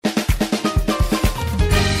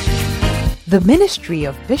The ministry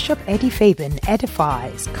of Bishop Eddie Fabian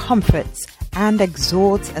edifies, comforts, and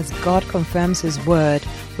exhorts as God confirms His word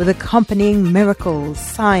with accompanying miracles,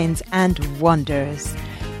 signs, and wonders.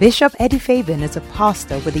 Bishop Eddie Fabian is a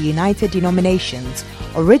pastor with the United Denominations,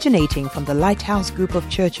 originating from the Lighthouse Group of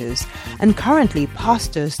Churches, and currently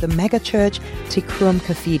pastors the megachurch Tikrum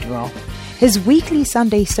Cathedral. His weekly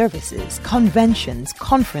Sunday services, conventions,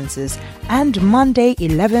 conferences, and Monday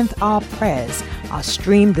 11th hour prayers are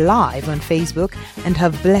streamed live on Facebook and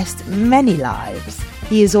have blessed many lives.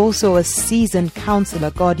 He is also a seasoned counselor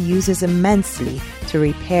God uses immensely to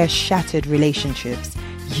repair shattered relationships.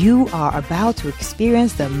 You are about to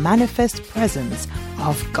experience the manifest presence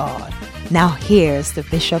of God. Now here's the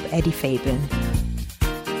Bishop Eddie Fabian.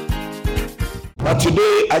 But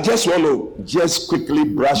today, I just want to quickly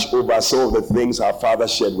brush over some of the things our Father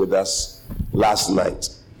shared with us last night.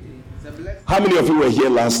 How many of you were here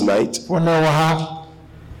last night? How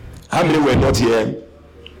many were not here?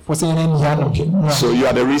 So you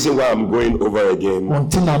are the reason why I'm going over again.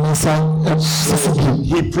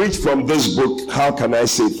 He preached from this book, How Can I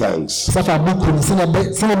Say Thanks?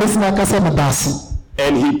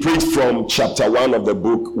 And he preached from chapter 1 of the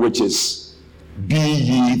book, which is Be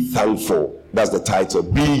Ye Thankful. That's the title.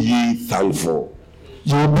 Be ye thankful.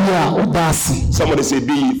 Somebody say,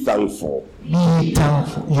 be ye thankful. Be ye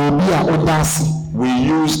thankful. We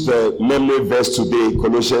use the memory verse today,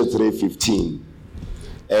 Colossians 3:15.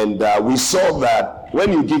 And we saw that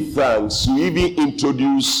when you give thanks, you even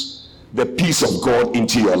introduce the peace of God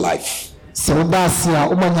into your life. It said,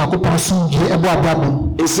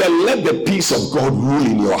 let the peace of God rule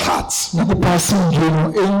in your hearts.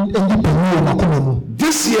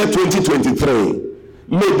 This year, 2023,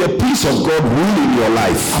 may the peace of God rule in your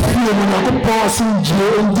life.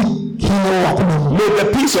 May the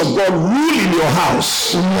peace of God rule in your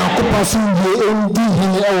house.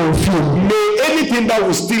 May anything that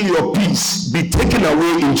will steal your peace be taken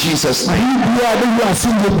away in Jesus' name.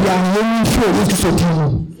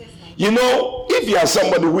 You know, if you are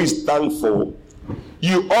somebody who is thankful,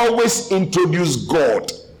 you always introduce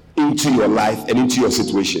God into your life and into your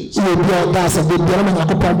situations.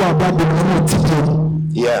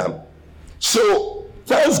 Yeah. So,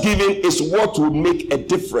 thanksgiving is what will make a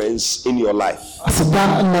difference in your life.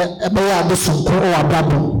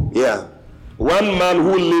 Yeah. One man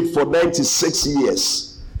who lived for 96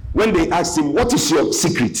 years, when they asked him, what is your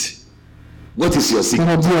secret? What is your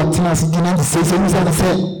secret?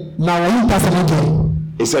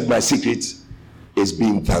 He said, my secret is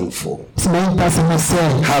being thankful. Hallelujah.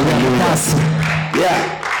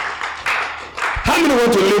 Yeah. How many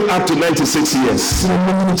want to live up to 96 years?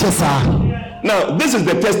 Now, this is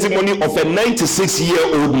the testimony of a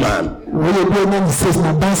 96-year-old man.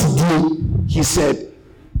 He said,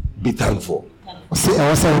 be thankful.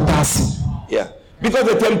 Yeah. Because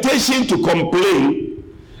the temptation to complain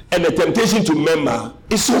and the temptation to murmur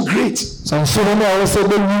is so great. And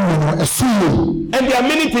there are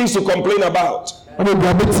many things to complain about.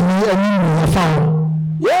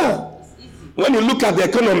 Yeah. When you look at the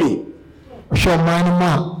economy,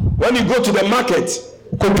 when you go to the market,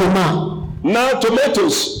 now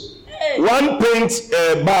tomatoes, 1 paint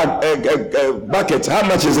bucket, how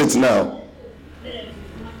much is it now?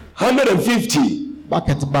 150.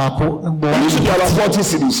 Bucket back. We used to have 40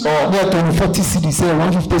 cedis or 40 cedis,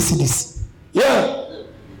 150 cedis. Yeah.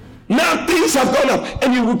 Now things have gone up,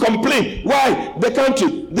 and you will complain. Why? The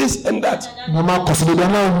country, this and that.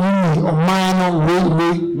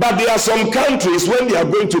 But there are some countries when they are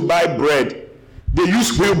going to buy bread, they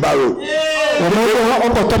use wheelbarrow.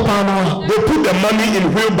 They put the money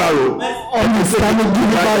in wheelbarrow.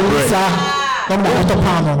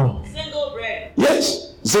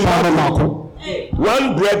 Yes. Zimbabwe.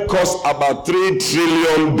 One bread costs about $3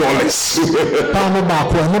 trillion.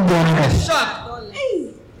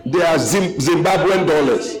 They are Zimbabwean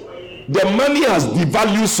dollars. The money has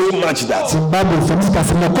devalued so much that if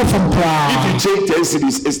you change 10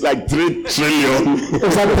 cities, it's like 3 trillion.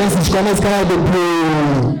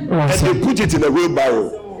 And they put it in a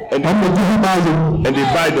wheelbarrow. And they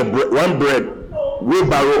buy the one bread,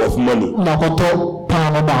 wheelbarrow of money.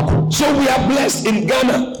 So we are blessed in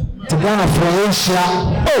Ghana. Oh,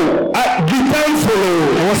 be thankful.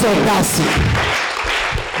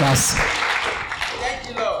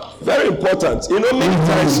 Very important. You know, many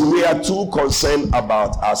times we are too concerned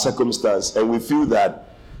about our circumstance, and we feel that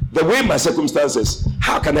the way my circumstance is,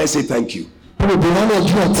 how can I say thank you? But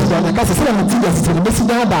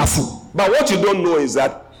what you don't know is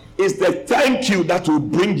that it's the thank you that will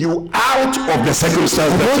bring you out of the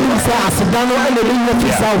circumstance that you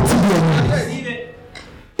are.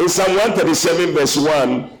 In Psalm 137 verse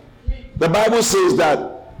 1, The Bible says that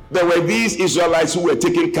there were these Israelites who were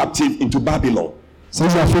taken captive into Babylon.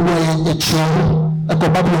 And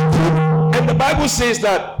the Bible says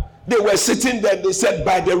that they were sitting there, they said,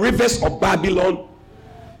 by the rivers of Babylon.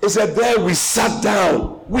 They said, there we sat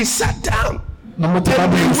down. We sat down. And we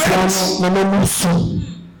wept.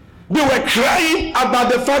 They were crying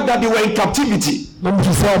about the fact that they were in captivity.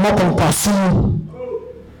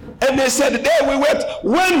 And they said, there we wept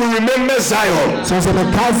when we remember Zion.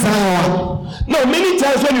 Now, many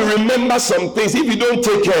times when you remember some things, if you don't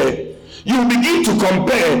take care, you will begin to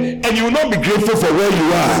compare and you will not be grateful for where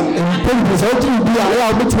you are.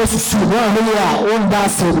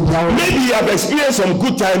 Maybe you have experienced some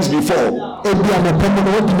good times before. And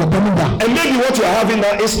maybe what you are having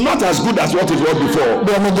now is not as good as what it was before.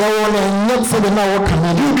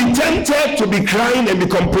 You'll be tempted to be crying and be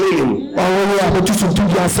complaining.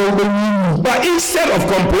 But instead of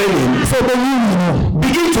complaining,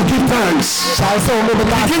 begin to give thanks.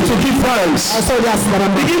 Begin to give thanks.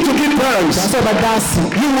 Begin to give thanks.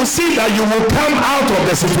 You will see that you will come out of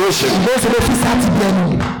the situation.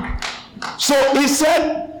 So he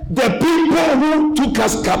said, the people who took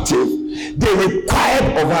us captive, they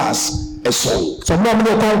required of us a song.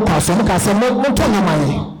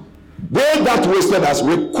 They that wasted us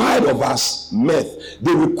required of us mirth.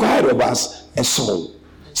 They required of us a song,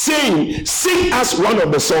 saying, sing us one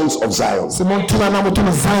of the songs of Zion.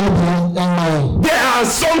 There are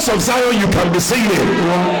songs of Zion you can be singing.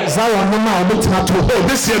 Oh,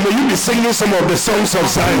 this year may you be singing some of the songs of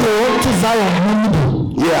Zion.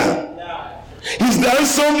 Yeah. He's done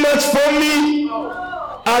so much for me,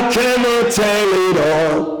 I cannot tell it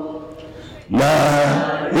all.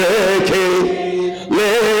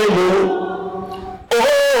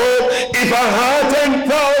 Oh, if I had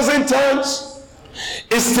 10,000 tongues,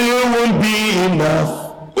 it still won't be enough.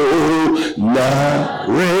 Oh,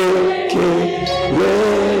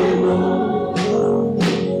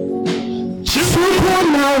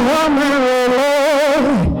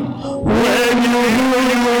 when you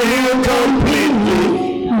heal completely.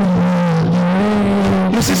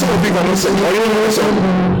 You see some of you cannot sing. Are you know the song?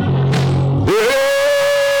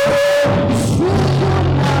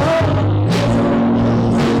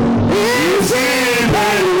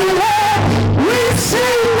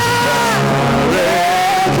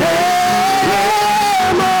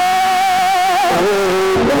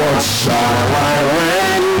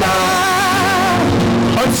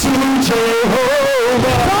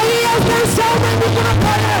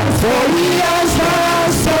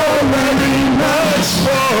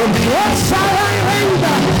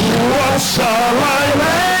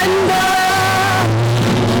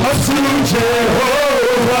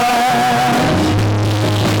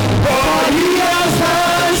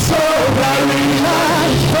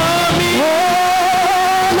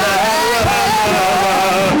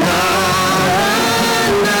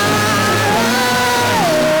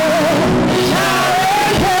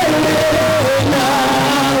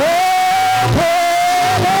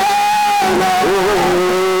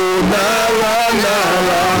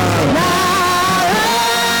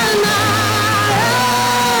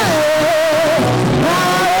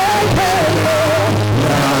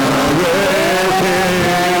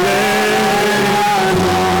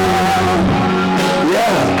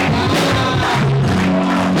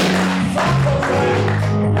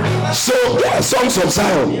 Songs of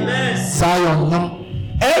Zion.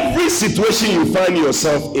 Every situation you find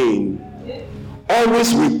yourself in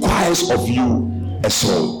always requires of you a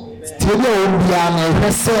song.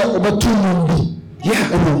 Yeah.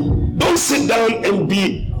 Don't sit down and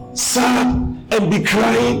be sad and be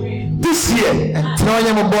crying. This year, you don't have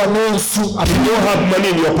money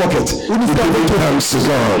in your pocket. You give thanks to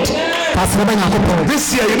God.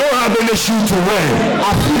 This year, you don't have any shoe to wear.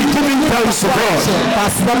 You're giving thanks to God.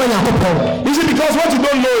 You see, because what you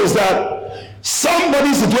don't know is that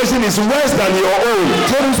somebody's situation is worse than your own.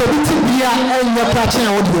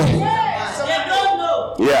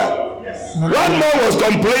 Yeah. One man was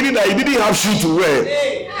complaining that he didn't have shoe to wear.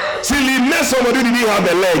 Till he met somebody who didn't have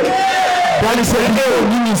a leg. Then he said,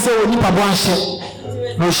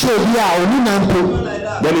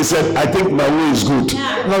 then he said, I think my way is good.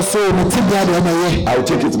 I'll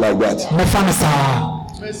take it like that.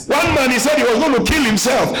 One man, he said he was going to kill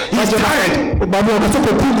himself. He's tired.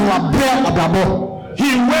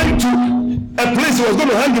 He went to a place he was going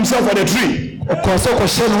to hang himself on a tree.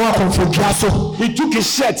 He took his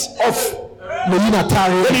shirt off.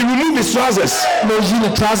 Then he removed his trousers.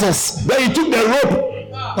 Then he took the rope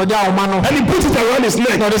and he put it around his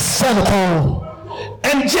neck.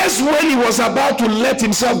 And just when he was about to let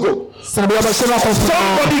himself go, somebody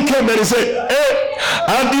came and he said, hey, I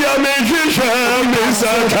Adiamejisha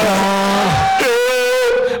Misaka.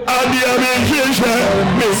 Adiamejisha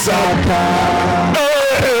Misaka.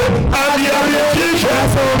 Adiamejisha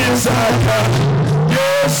Misaka.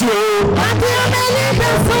 Yes,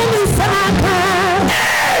 Adiamejisha Misaka.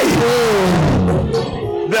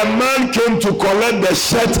 The man came to collect the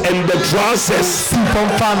shirt and the trousers. He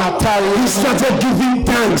started giving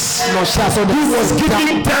thanks. He was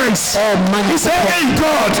giving thanks. He said, hey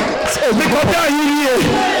God,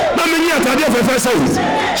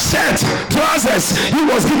 shirt, trousers. He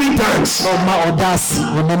was giving thanks.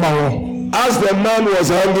 As the man was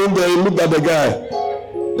hanging there, he looked at the guy.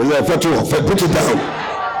 He said, put it down.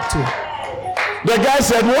 The guy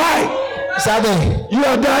said, why? You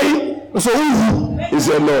are dying? He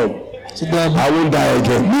said, no, I won't die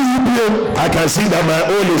again. I can see that my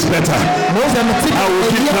own is better. I will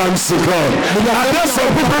give thanks to God. And there's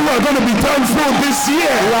some people who are going to be thankful this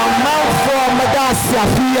year.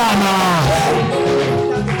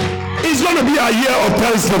 It's going to be a year of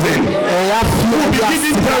thanksgiving. We'll be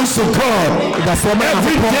giving thanks to God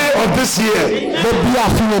every day of this year.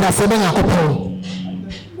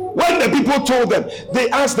 When the people told them, they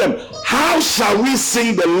asked them, how shall we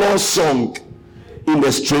sing the Lord's song in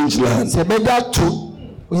a strange land? Psalm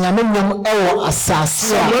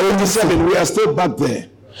 87, we are still back there.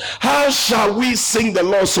 How shall we sing the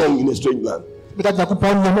Lord's song in a strange land? Beloved,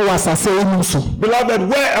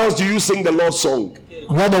 where else do you sing the Lord's song?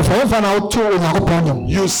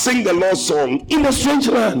 You sing the Lord's song in a strange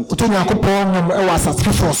land.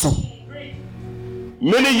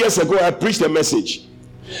 Many years ago, I preached a message.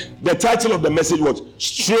 The title of the message was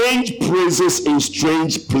Strange Praises in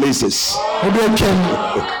Strange Places.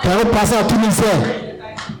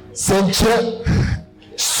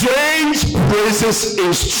 Strange praises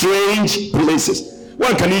in strange places.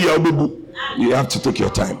 One can hear you have to take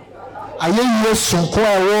your time.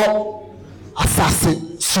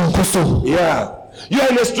 Yeah. You are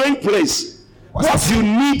in a strange place. What you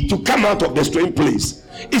need to come out of the strange place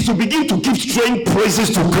is to begin to give strange praises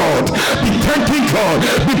to God, be thanking God,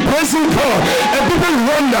 be praising God, and people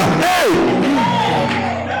wonder, hey,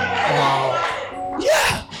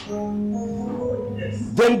 yeah.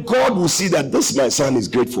 Then God will see that this my son is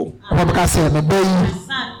grateful. This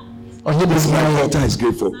my daughter is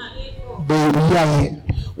grateful.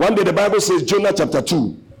 One day the Bible says, Jonah chapter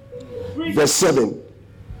 2, verse 7.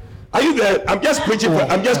 Are you there? I'm just preaching.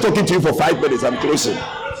 I'm just talking to you for 5 minutes. I'm closing,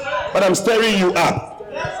 but I'm stirring you up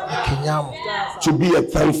to be a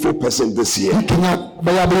thankful person this year. The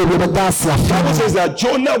Bible says that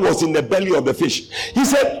Jonah was in the belly of the fish. He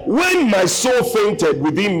said, when my soul fainted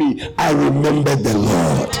within me, I remembered the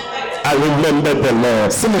Lord. I remembered the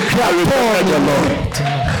Lord. I remembered the Lord.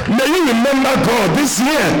 May you remember God this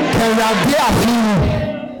year.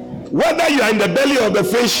 Whether you are in the belly of the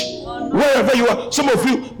fish, wherever you are, some of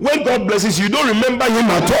you, when God blesses you, don't remember him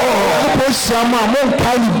at all.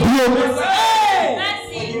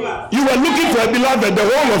 You were looking for a beloved the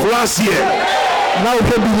whole of last year.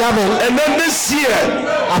 And then this year,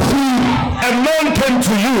 a man came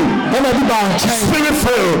to you, spirit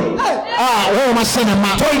filled,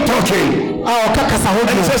 toy talking,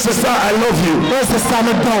 and he says, sister, I love you.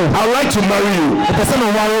 I'd like to marry you.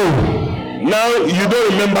 Now you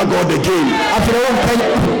don't remember God again.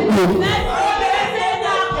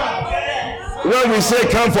 When we say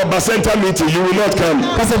come for Bacenta meeting, you will not come.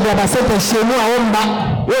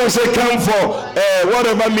 When we say come for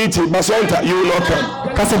whatever meeting, Bacenta, you will not come.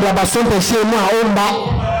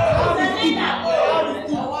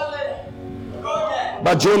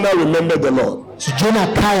 But Jonah remembered the Lord.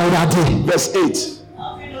 Verse 8.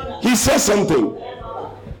 He says something.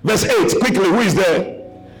 Verse 8, quickly, who is there?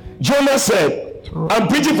 Jonah said, I'm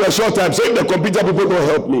preaching for a short time, so if the computer people don't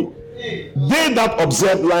help me. They that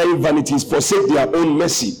observe lying vanities forsake their own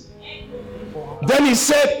mercy. Then he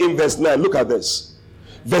said in verse 9, look at this.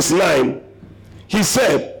 Verse 9, he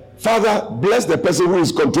said, Father, bless the person who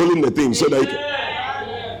is controlling the thing so that he can.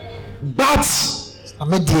 But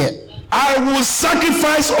I will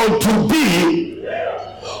sacrifice unto thee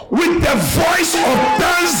with the voice of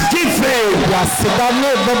thanksgiving.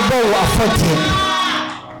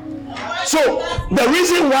 So the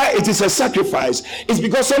reason why it is a sacrifice is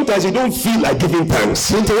because sometimes you don't feel like giving thanks.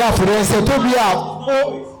 How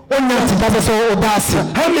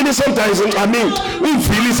many sometimes, I mean, we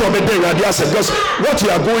feel it on the day because what you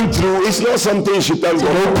are going through is not something you should thank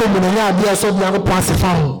God.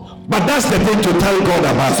 But that's the thing to thank God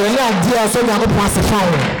about.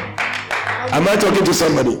 Am I talking to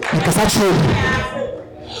somebody?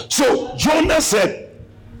 So Jonah said,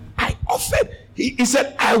 I offered. He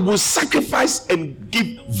said, I will sacrifice and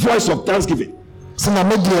give voice of thanksgiving. He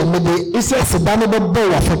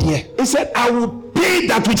said, I will pay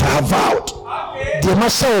that which I have vowed.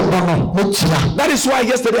 That is why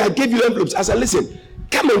yesterday I gave you envelopes. I said, listen,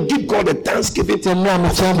 come and give God a thanksgiving. Now,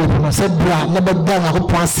 look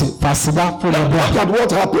at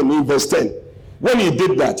what happened in verse 10. When he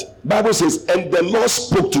did that, Bible says, and the Lord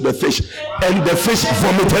spoke to the fish, and the fish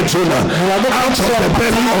vomited Jonah out of the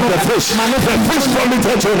belly of the fish. The fish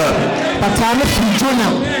vomited Jonah.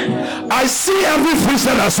 I see every fish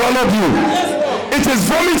that has swallowed you. It is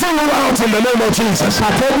vomiting you out in the name of Jesus.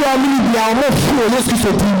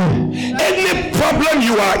 Any problem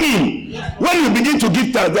you are in, when you begin to give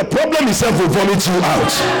thanks, the problem itself will vomit you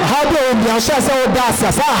out.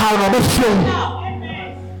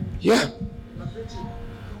 Yeah.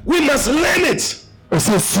 We must learn it.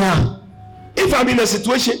 If I'm in a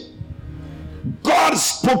situation, God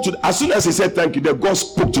spoke to, as soon as he said thank you, then God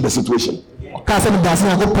spoke to the situation.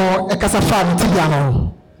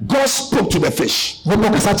 God spoke to the fish.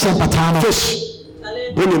 Fish,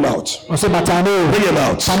 bring him out. Bring him out. Bring him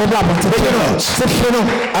out.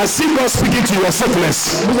 I see God speaking to your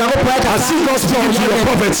sickness. I see God speaking to your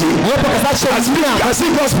poverty. I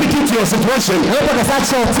see God speaking to your situation.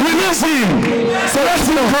 Release him. So let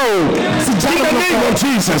him go. In the name of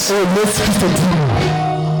Jesus.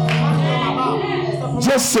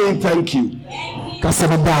 Just saying thank you.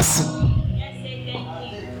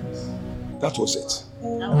 That was it.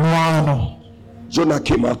 Jonah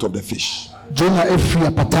came out of the fish.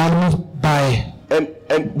 And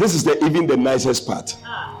this is even the nicest part.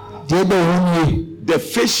 The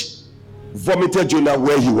fish vomited Jonah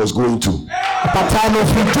where he was going to.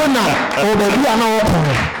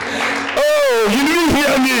 Oh, you didn't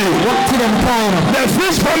hear me. The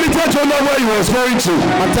fish vomited Jonah where he was going to.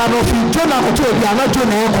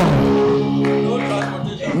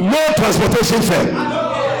 No transportation fare.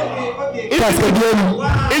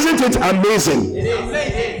 Isn't it amazing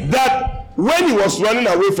that when he was running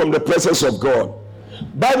away from the presence of God,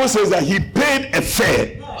 Bible says that he paid a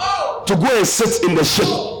fare to go and sit in the ship,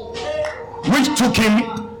 which took him,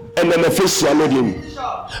 and then the fish swallowed him.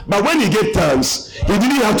 But when he gave thanks, he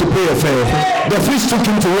didn't have to pay a fare. The fish took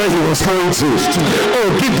him to where he was going to.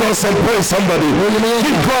 Oh, give God some praise, somebody.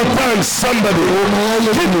 Give God thanks, somebody.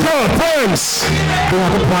 Give God thanks.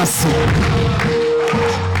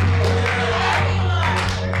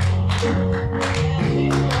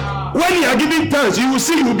 When you are giving thanks, you will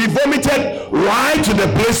see you will be vomited right to the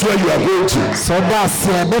place where you are going to.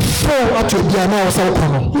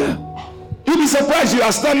 Yeah. You'll be surprised you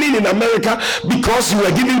are standing in America because you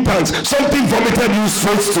were giving thanks. Something vomited you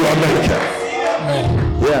straight to America.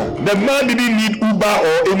 Yeah. The man didn't need Uber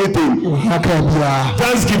or anything.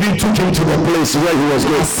 Thanksgiving took him to the place where he was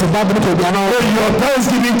going. Your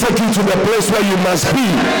Thanksgiving took you to the place where you must be.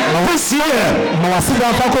 This year,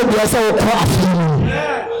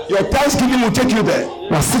 your Thanksgiving will take you there.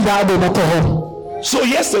 So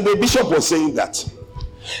yesterday, Bishop was saying that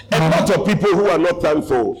a lot of people who are not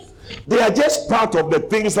thankful, they are just part of the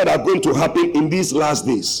things that are going to happen in these last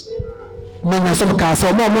days. He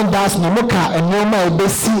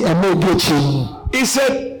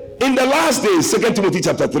said, in the last days, 2 Timothy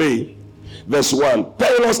chapter 3, verse 1,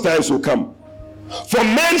 perilous times will come. For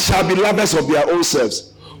men shall be lovers of their own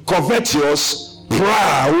selves, covetous,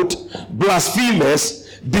 proud, blasphemers,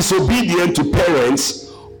 disobedient to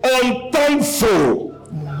parents, unthankful,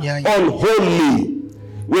 unholy,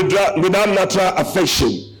 without natural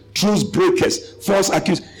affection, truth breakers, false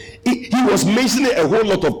accusers. He was mentioning a whole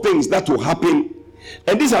lot of things that will happen,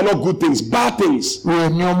 and these are not good things, bad things.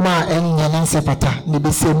 And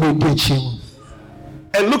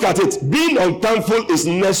look at it, being unthankful is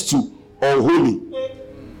next to unholy.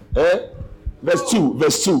 Verse 2,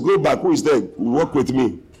 go back. Who is there? Work with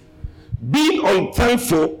me. Being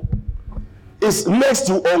unthankful is next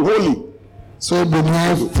to unholy. So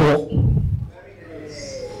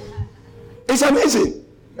it's amazing.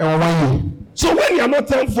 So when you are not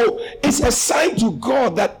thankful, it's a sign to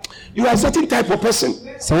God that you are a certain type of person.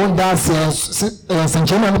 So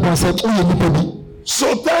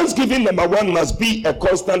Thanksgiving, number one, must be a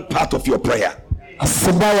constant part of your prayer. When you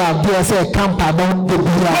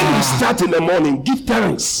start in the morning, give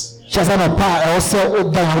thanks. When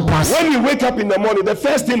you wake up in the morning, the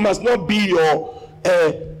first thing must not be your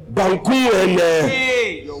banku and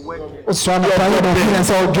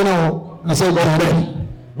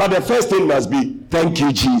but the first thing must be thank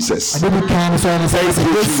you, Jesus. Thank you,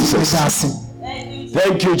 Jesus.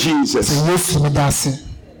 Thank you, Jesus.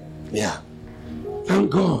 Yeah. Thank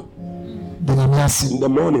God. In the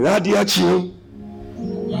morning,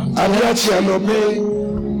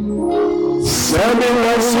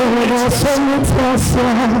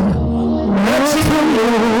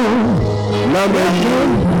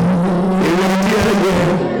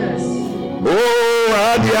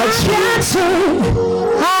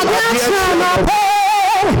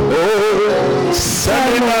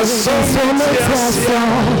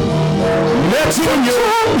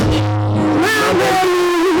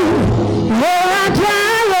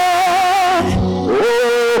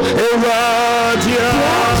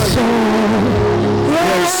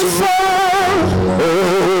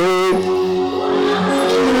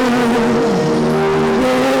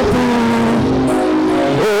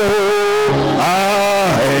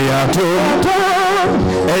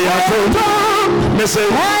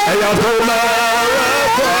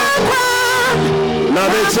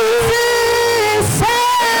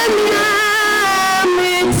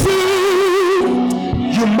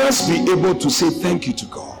 You must be able to say thank you to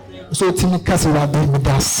God. You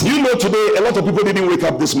know, today a lot of people didn't wake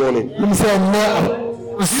up this morning.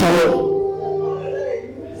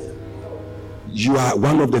 You are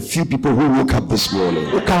one of the few people who woke up this morning.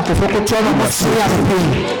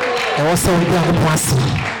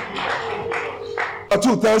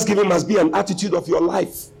 But thanksgiving must be an attitude of your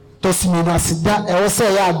life. Be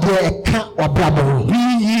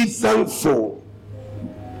ye thankful.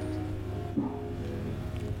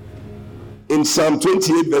 In Psalm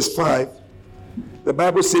 28 verse 5, the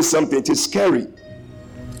Bible says something. It is scary.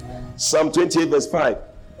 Psalm 28 verse 5.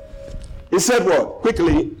 It said what?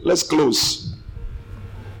 Quickly, let's close.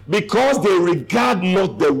 Because they regard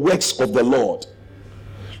not the works of the Lord,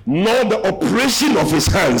 nor the operation of his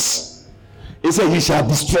hands. He said, he shall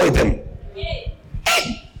destroy them.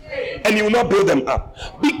 And he will not build them up.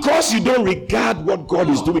 Because you don't regard what God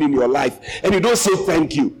is doing in your life, and you don't say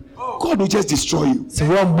thank you, God will just destroy you. So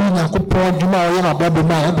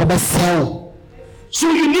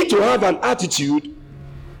you need to have an attitude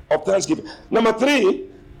of thanksgiving. Number 3,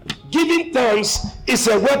 giving thanks is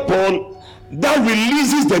a weapon that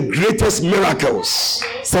releases the greatest miracles.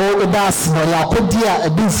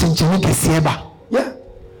 Yeah.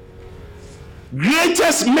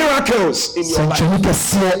 Greatest miracles in your life.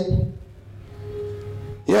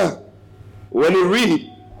 Yeah. When you read,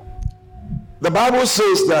 the Bible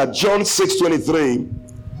says that John 6:23,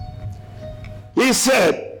 he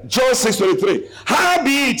said, John 6:23,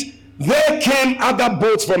 howbeit there came other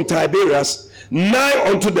boats from Tiberias nigh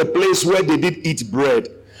unto the place where they did eat bread,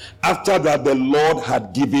 after that the Lord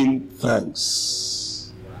had given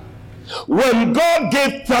thanks. When God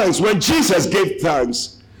gave thanks, when Jesus gave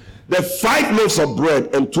thanks, the 5 loaves of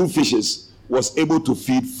bread and 2 fishes was able to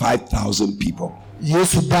feed 5,000 people.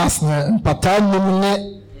 Yes, that's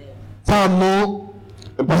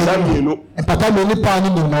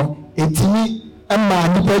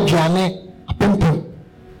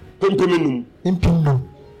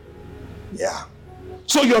yeah.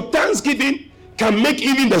 So your thanksgiving can make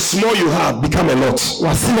even the small you have become a lot. This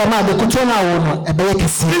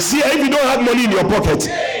year, if you don't have money in your pocket,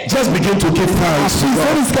 just begin to give thanks to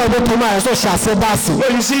God.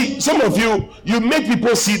 Well, you see, some of you make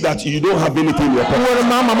people see that you don't have anything in your pocket.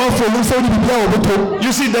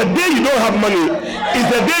 You see, the day you don't have money is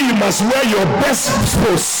the day you must wear your best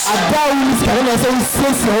clothes.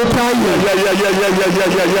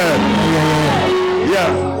 Yeah.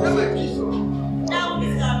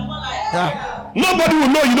 Nobody will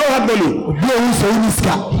know you don't have money.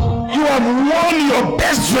 You have worn your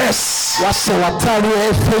best dress.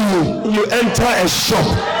 You enter a shop.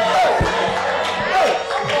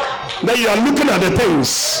 Then you are looking at the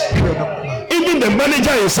things. Even the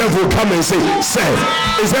manager himself will come and say, sir,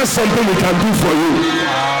 is there something we can do for you?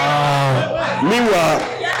 Meanwhile,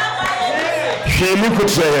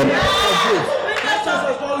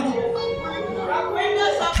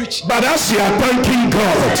 but as you are thanking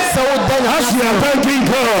God, as you are thanking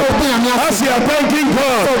God, as you are thanking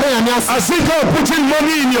God, I see God putting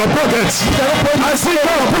money in your pockets. I see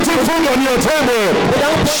God putting food on your table.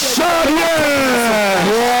 Shout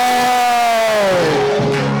yeah!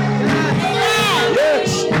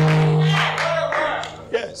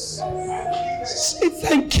 Yes. Yes. Say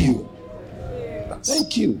thank you.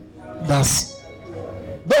 Thank you.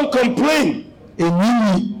 Don't complain.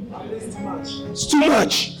 It's too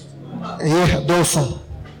much. Yeah, those.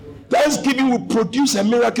 Thanksgiving will produce a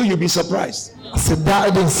miracle. You'll be surprised.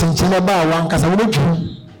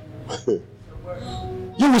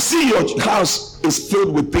 You will see your house is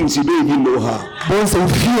filled with things you don't even know how.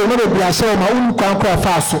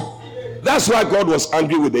 That's why God was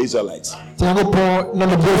angry with the Israelites. If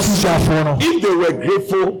they were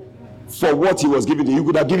grateful for what he was giving them, he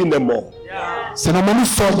could have given them more.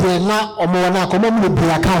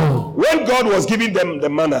 When God was giving them the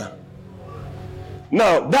manna,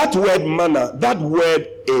 now that word manna, that word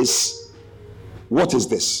is, what is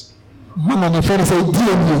this?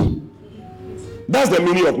 That's the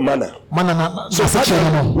meaning of manna. So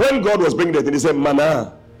when God was bringing it, he said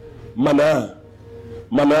manna, manna,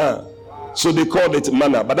 manna. So they called it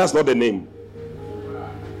manna, but that's not the name.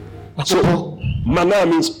 So manna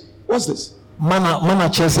means, what's this? Manna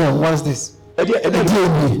chese, what's this?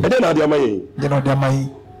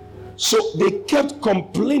 So they kept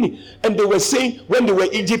complaining, and they were saying when they were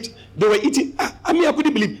in Egypt, they were eating. I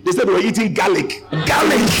couldn't believe they said they were eating garlic. And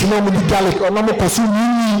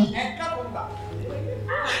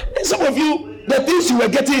some of you, the things you were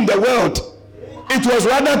getting in the world, it was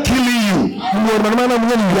rather killing you.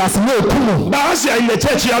 But as you are in the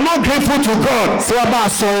church, you are not grateful to God.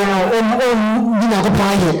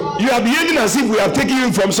 You are behaving as if we have taken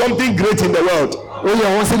you from something great in the world.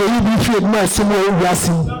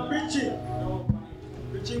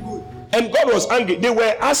 And God was angry. They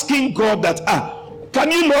were asking God that,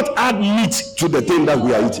 can you not add meat to the thing that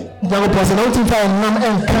we are eating?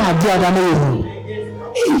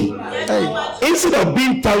 Instead of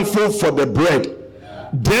being thankful for the bread,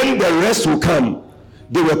 then the rest will come.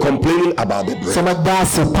 They were complaining about the bread.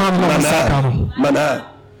 Manna.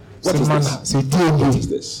 What is this? What is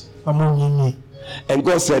this? And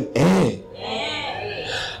God said,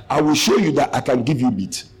 I will show you that I can give you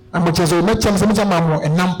meat. Do you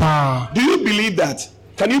believe that?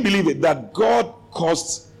 Can you believe it? That God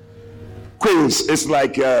caused quails. It's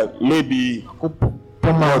like maybe what?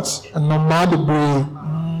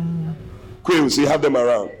 Quails, you have them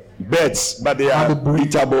around. Birds, but they are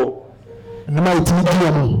eatable.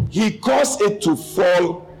 He caused it to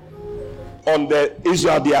fall on the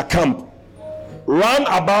Israel, their camp. Round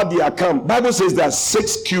about their camp. Bible says that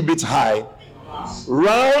 6 cubits high.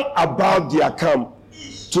 Round about their camp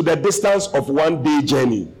to the distance of 1 day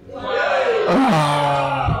journey.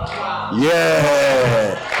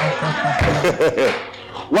 Yeah.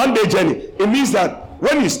 1 day journey. It means that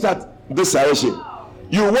when you start this direction,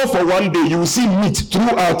 you walk for 1 day, you will see meat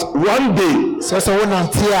throughout 1 day. When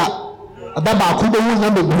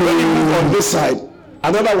you move on this side,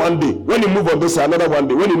 another 1 day. When you move on this side, another 1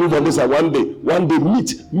 day. When you move on this side, 1 day. 1 day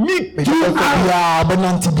meat throughout.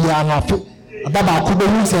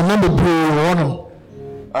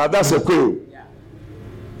 That's a quail.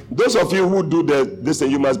 Those of you who do this,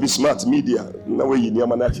 you must be smart. Media.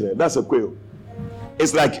 That's a quail.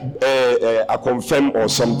 It's like a confirm or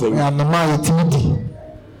something.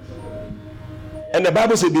 And the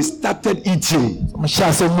Bible said they started eating.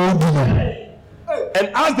 And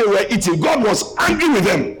as they were eating, God was angry with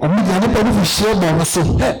them.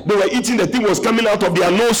 They were eating, the thing was coming out of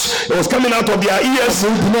their nose, it was coming out of their ears.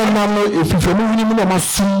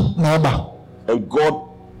 And God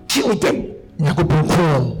killed them.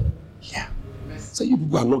 Yeah. So you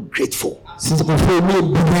people are not grateful.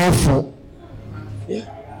 Yeah.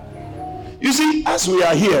 You see, as we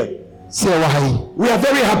are here, we are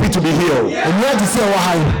very happy to be here.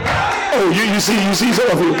 Oh, you see some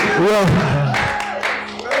of you.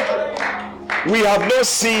 We have not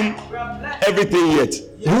seen everything yet.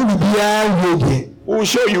 We will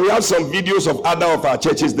show you. We have some videos of other of our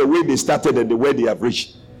churches, the way they started and the way they have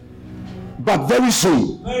reached. But very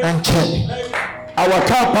soon, our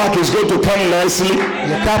car park is going to come nicely.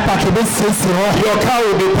 Your car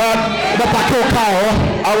will be parked.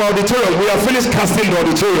 Our auditorium, we have finished casting the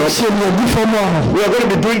auditorium. We are going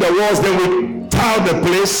to be doing the walls, then we tile the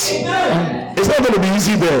place. It's not going to be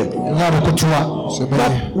easy there.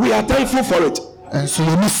 But we are thankful for it.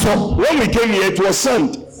 When we came here, it was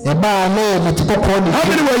sand. How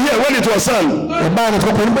many were here when it was sand?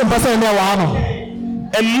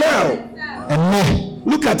 And now,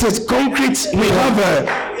 look at it, concrete. We have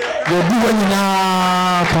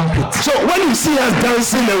concrete. So when you see us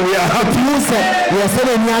dancing and we are happy,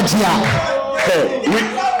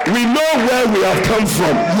 we know where we have come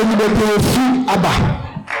from.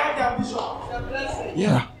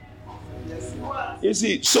 Yeah. You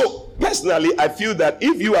see, so personally, I feel that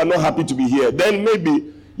if you are not happy to be here, then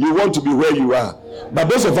maybe you want to be where you are. But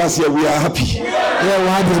those of us here, we are happy.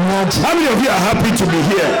 How many of you are happy to be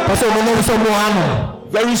here?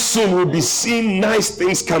 Very soon we'll be seeing nice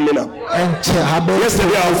things coming up.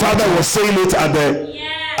 Yesterday our father was saying it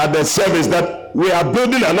at the service that we are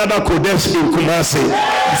building another Kodesh in Kumasi. He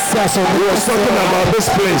was talking about this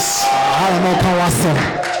place.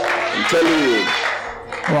 I'm telling you,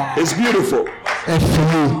 it's beautiful.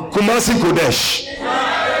 Kumasi Kodesh.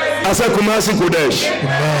 I said Kumasi Kodesh.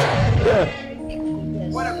 Yeah.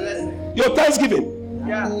 What a blessing. Your Thanksgiving.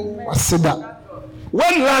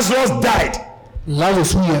 When Lazarus died,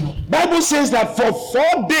 Bible says that for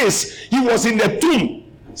 4 days he was in the tomb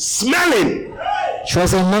smelling.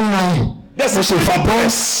 That's a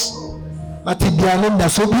fabulous. When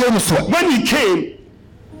he came,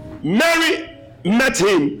 Mary met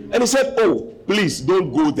him and he said, "Oh, please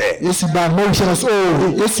don't go there." He told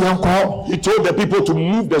the people to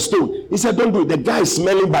move the stone. He said, "Don't do it. The guy is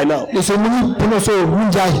smelling by now."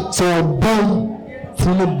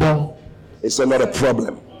 It's not a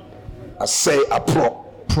problem. I say a pro.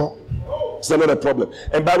 It's not a problem.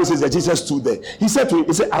 And Bible says that Jesus stood there. He said to him,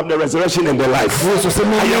 he said, "I'm the resurrection and the life. I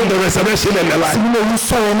am the resurrection and the life. I am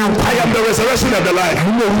the resurrection and the life."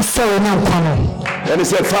 And he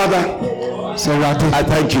said, "Father, I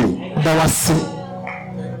thank you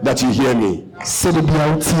that you hear me.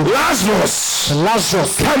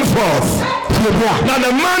 Lazarus, come forth." Now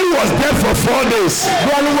the man who was dead for 4 days,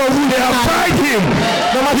 they have tried him.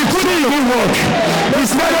 He couldn't even walk. He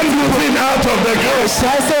started moving out of the grave.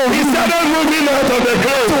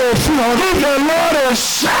 Give the Lord a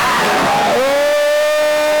shout.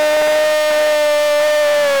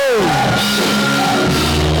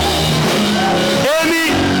 Any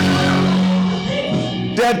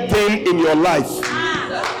dead thing in your life,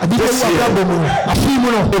 this year,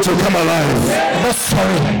 it will come alive.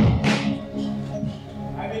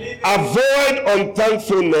 Avoid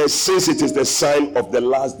unthankfulness, since it is the sign of the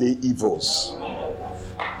last day evils.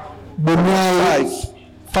 5.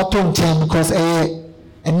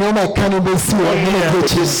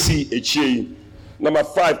 Number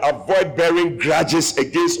 5, avoid bearing grudges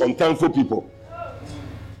against unthankful people.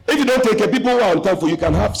 If you don't take care, people who are unthankful, you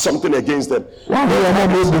can have something against them. Why?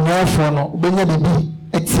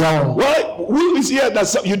 Who is here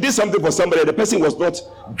that you did something for somebody, the person was not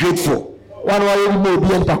grateful, and you were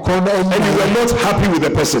not happy with the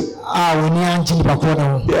person?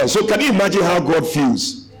 Yeah. So can you imagine how God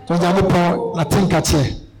feels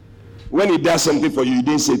when he does something for you? You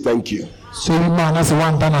didn't say thank you.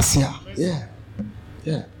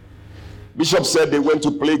 Yeah. Bishop said they went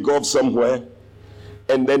to play golf somewhere,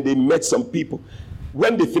 and then they met some people.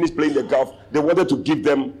 When they finished playing the golf, they wanted to give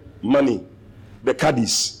them money, the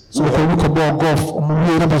caddies. So they wanted to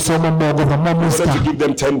give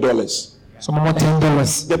them $10.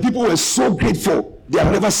 The people were so grateful. They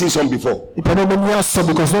have never seen some before.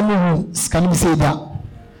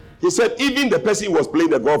 He said even the person who was playing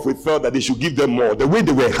the golf with felt that they should give them more. The way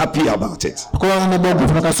they were happy about it.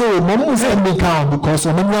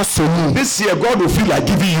 This year God will feel like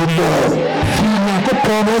giving you more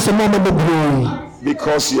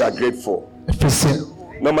because you are grateful.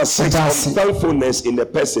 Number 6, unthankfulness in a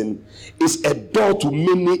person is a door to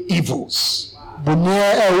many evils.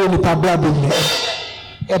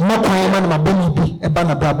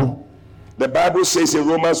 The Bible says in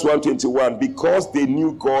Romans 1:21, because they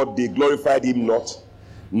knew God, they glorified him not,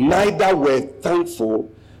 neither were thankful,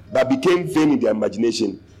 but became vain in their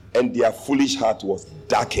imagination, and their foolish heart was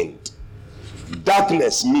darkened.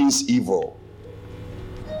 Darkness means evil.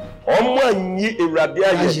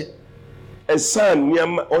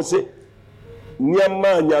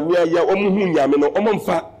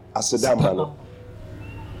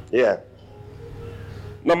 Yeah.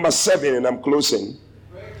 Number 7, and I'm closing.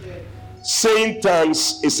 Saying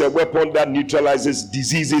thanks is a weapon that neutralizes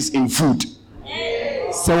diseases in food.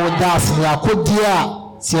 Some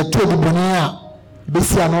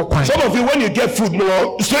of you, when you get food,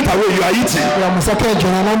 straight away you are eating.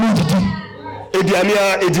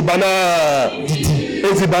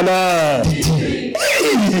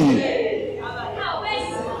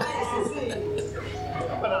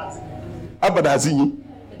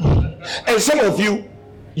 And some of you,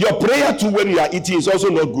 your prayer too when you are eating is also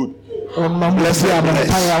not good. Blessed,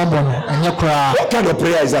 bless. What kind of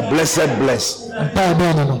prayer is a blessed, bless?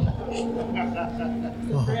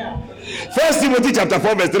 1 Timothy chapter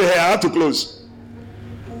 4 verse 3. Here I have to close.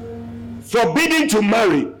 Forbidding to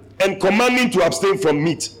marry and commanding to abstain from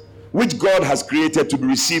meat, which God has created to be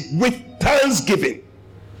received with thanksgiving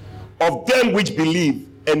of them which believe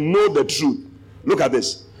and know the truth. Look at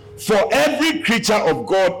this. For every creature of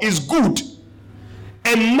God is good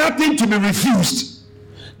and nothing to be refused.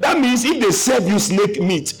 That means if they serve you snake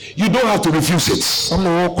meat, you don't have to refuse it.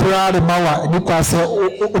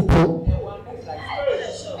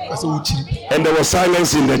 And there was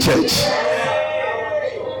silence in the church.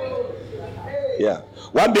 Yeah.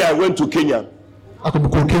 One day I went to Kenya.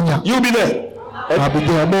 You'll be there.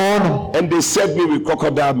 And they served me with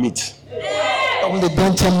crocodile meat.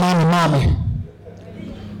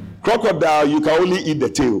 Crocodile, you can only eat the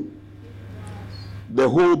tail. The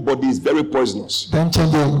whole body is very poisonous.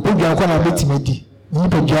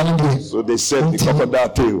 So they said the crocodile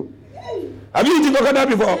tail. Have you eaten crocodile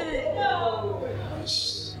before?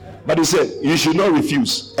 But he said, you should not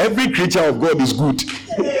refuse. Every creature of God is good.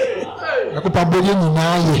 Hey,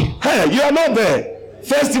 you are not there.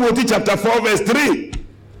 1 Timothy chapter 4 verse 3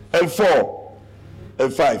 and 4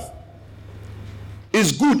 and 5.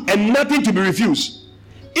 Is good and nothing to be refused.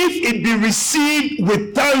 If it be received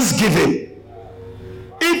with thanksgiving.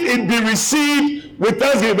 If it be received with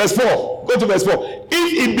thanksgiving. Verse 4. Go to verse 4.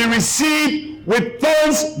 If it be received with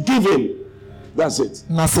thanksgiving. That's it.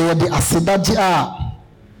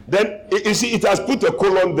 Then you see it has put a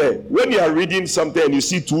colon there. When you are reading something and you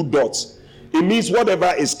see 2 dots, it means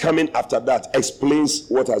whatever is coming after that explains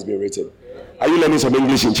what has been written. Are you learning some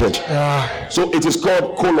English in church? Yeah. So it is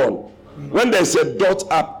called colon. When there's a dot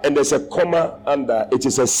up and there's a comma under, it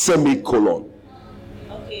is a semicolon.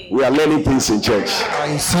 Okay. We are learning things in church.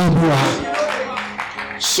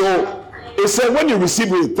 So it said when you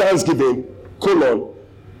receive with thanksgiving, colon,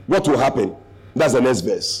 what will happen? That's the next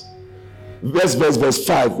verse. Verse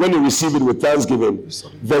 5. When you receive it with thanksgiving,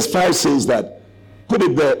 verse 5 says that, put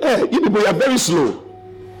it there. Hey, you people are very slow.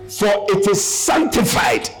 For it is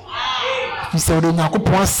sanctified. So as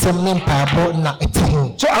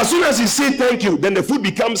soon as you say thank you, then the food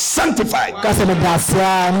becomes sanctified. Anybody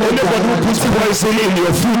who puts poison in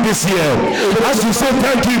your food this year, as you say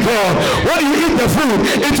thank you, God, when you eat the food,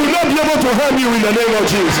 it will not be able to harm you in the name of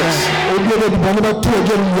Jesus.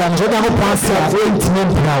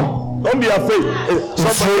 Don't be afraid.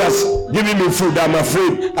 Somebody has given me food. I'm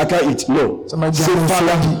afraid I can't eat. No. Say,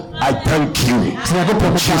 Father, I thank you in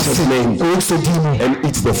Jesus' name, and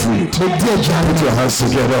eat the food. Put your hands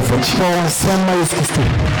together for Jesus.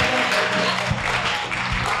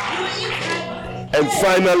 And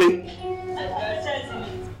finally,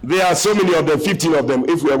 there are so many of them, 15 of them.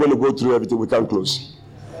 If we are going to go through everything, we can't close.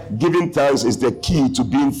 Giving thanks is the key to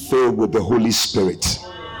being filled with the Holy Spirit.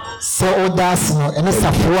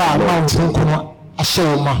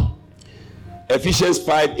 Ephesians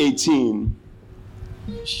 5:18,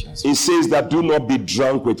 it says that do not be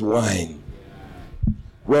drunk with wine,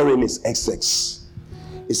 wherein is excess.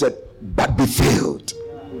 It said, but be filled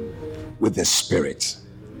with the Spirit.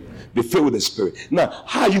 Be filled with the Spirit. Now,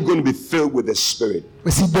 how are you going to be filled with the Spirit?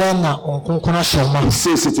 It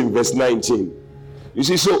says it in verse 19. You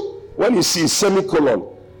see, so when you see semicolon,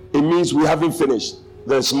 it means we haven't finished.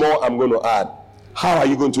 There's more I'm going to add. How are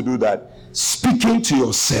you going to do that? Speaking to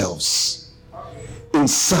yourselves in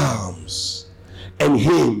psalms and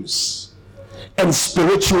hymns and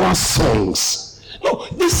spiritual songs. No,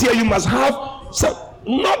 this year you must have some,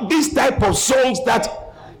 not this type of songs that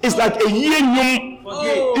is like a yenyum.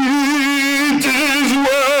 It is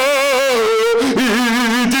well.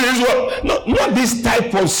 It is well. No, not this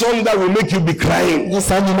type of song that will make you be crying.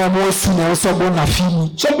 Some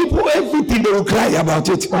people, everything they will cry about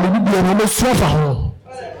it.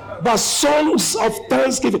 But songs of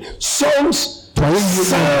thanksgiving, songs,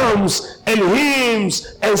 psalms and hymns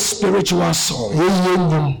and spiritual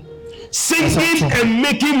songs. Singing and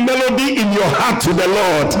making melody in your heart to the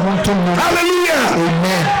Lord. Hallelujah.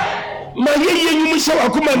 Amen.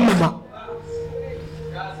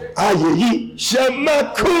 Ayeyi shema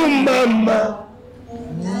kumama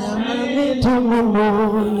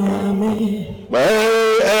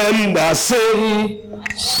and I sing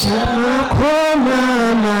shema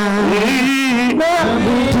kumama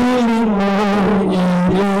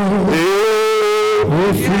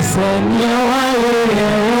if you send your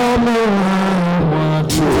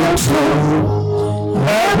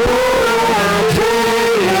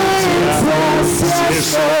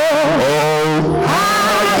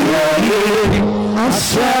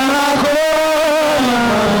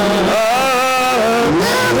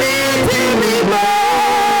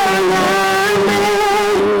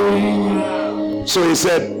so he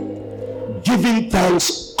said, giving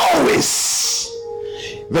thanks always.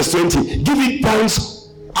 Verse 20, giving thanks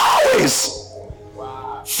always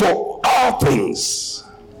for all things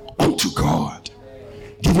unto God.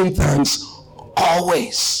 Giving thanks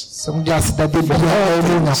always for all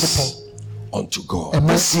things unto God.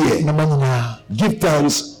 This year, give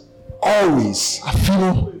thanks always for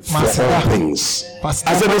all things. I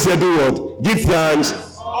said this word, give thanks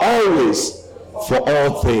always for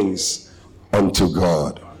all things unto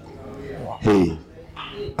God. Hey,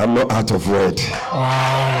 I'm not out of word.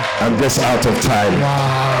 Wow. I'm just out of time.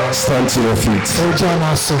 Wow. Stand to your feet.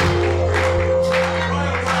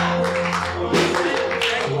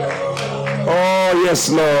 Oh, yes,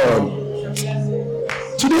 Lord.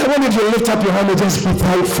 Today I want you to lift up your hand and just be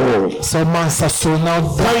thankful. Thank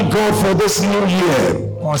God for this new year.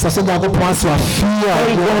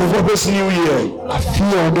 Thank God for this new year.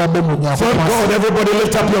 Thank God, everybody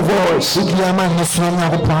lift up your voice.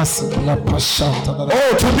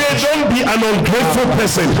 Oh, today don't be an ungrateful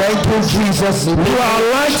person. Thank you, Jesus. You are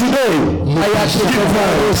alive today.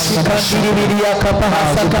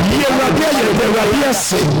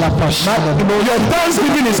 Your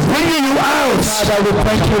thanksgiving is bringing you out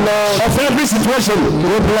of every situation.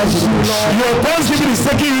 Your thanksgiving is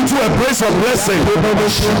taking you to a place of blessing, a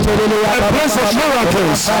place of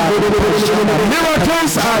miracles.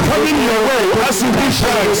 Miracles are coming your way as you give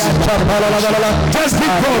thanks. Just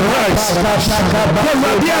give God thanks.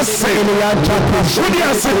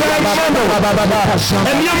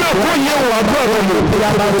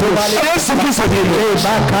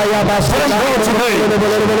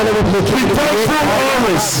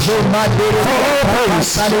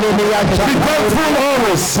 Be thankful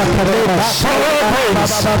always for all things.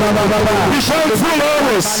 Be thankful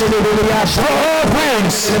always for all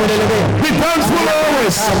things. Be thankful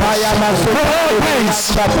always for all things.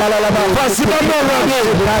 Be thankful always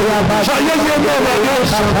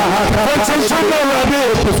for all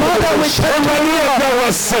things.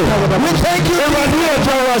 We thank you.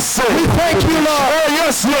 We thank you, Lord. Oh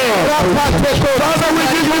yes, Lord. Father, we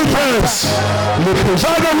give you thanks.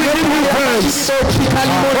 Father, we give you thanks. Oh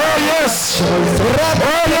yes.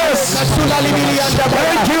 Oh yes.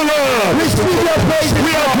 Thank you, Lord.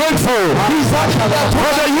 We are grateful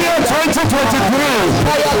for the year 2023.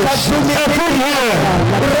 A good year.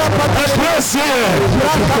 A blessed year. A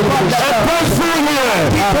thankful year.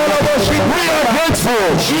 We are grateful.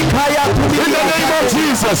 In the name of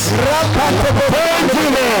Jesus. Thank you,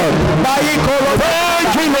 Lord.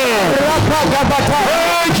 Thank you, Lord.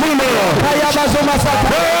 Thank you, Lord.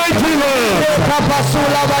 Thank you, Lord.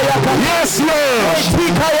 Yes, Lord.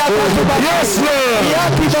 Yes, Lord.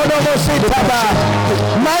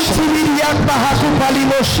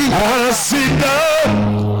 Asida,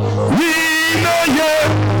 Ninaye,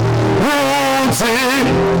 Ruti,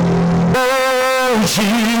 oh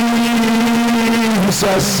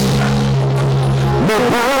Jesus, the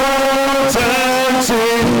potency,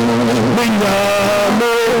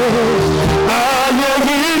 Ninaye,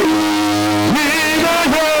 Ayehi,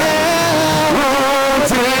 Ninaye,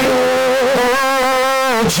 Ruti,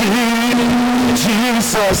 oh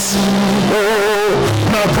Jesus, oh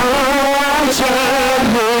my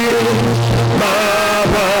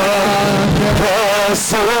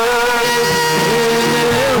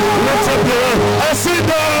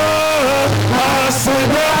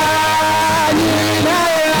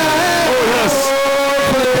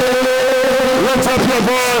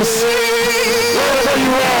wherever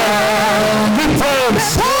you are, give thanks,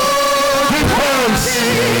 give thanks,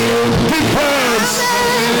 give thanks,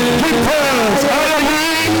 give thanks.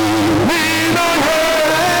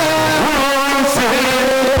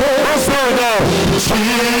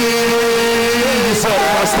 Jesus,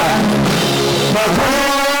 Master, my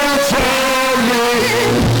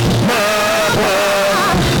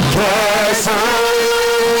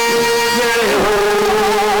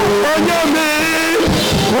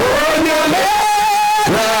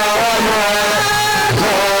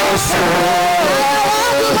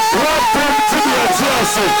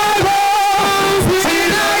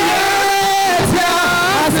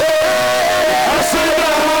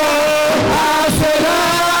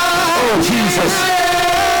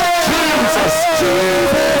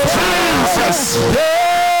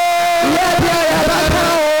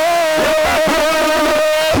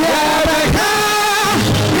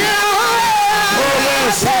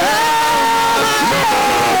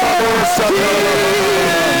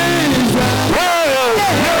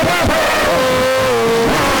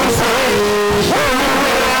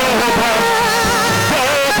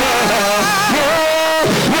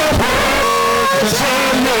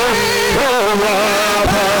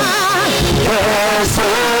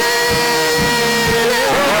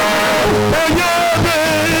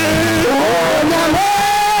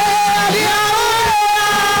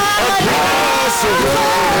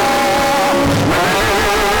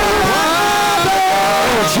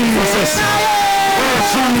Jesus,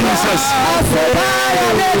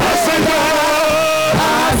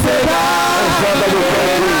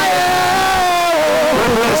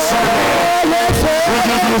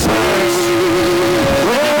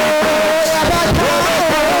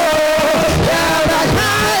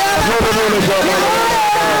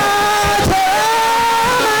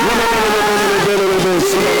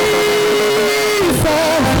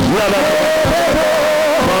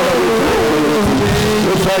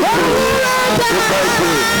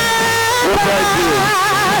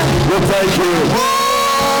 Thank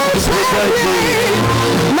you. Jesus, we thank you.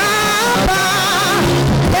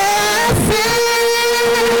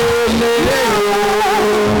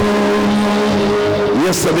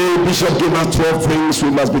 Yesterday, Bishop gave us 12 things we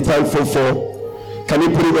must be thankful for. Can you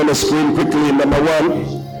put it on the screen quickly? Number one,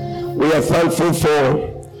 we are thankful for.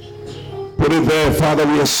 Put it there, Father.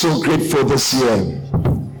 We are so grateful this year.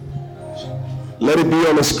 Let it be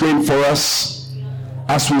on the screen for us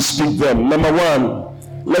as we speak them. Number one,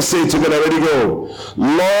 let's say it together. Ready, go.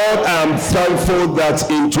 Lord, I am thankful that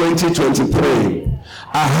in 2023,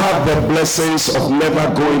 I have the blessings of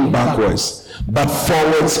never going backwards, but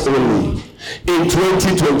forwards only. In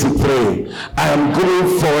 2023, I am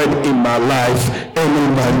going forward in my life and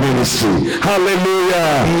in my ministry.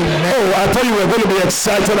 Hallelujah. Amen. Oh, I thought you were going to be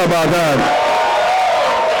excited about that.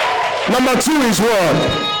 Number two is what?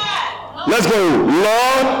 Let's go.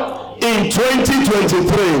 Lord, in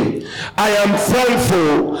 2023, I am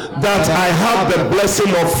thankful that I have the blessing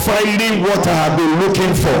of finding what I have been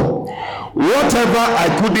looking for. Whatever I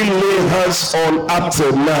couldn't lay hands on up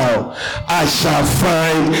till now, I shall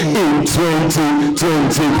find in 2023.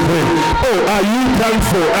 Oh, are you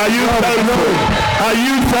thankful? Are you thankful? Are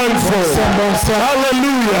you thankful?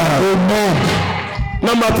 Hallelujah. Amen.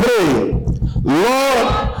 Number three, Lord,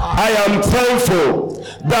 I am thankful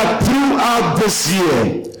that throughout this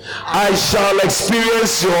year, I shall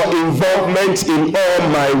experience your involvement in all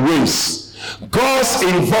my ways. God's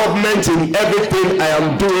involvement in everything I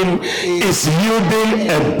am doing is yielding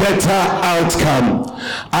a better outcome.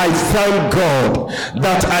 I thank God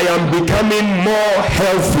that I am becoming more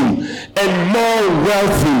healthy and more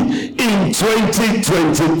wealthy in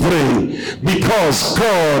 2023 because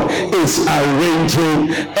God is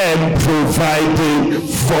arranging and providing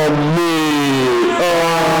for me.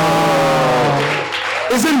 Oh,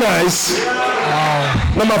 isn't nice?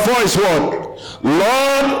 Number four is what?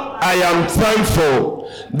 Lord, I am thankful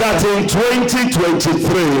that in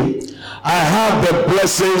 2023 I have the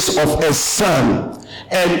blessings of a son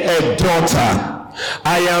and a daughter.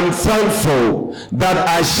 I am thankful that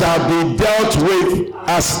I shall be dealt with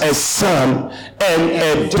as a son and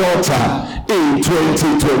a daughter in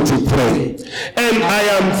 2023. And I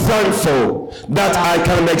am thankful that I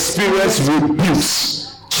can experience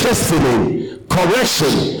rebukes, chastening,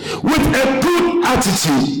 correction with a good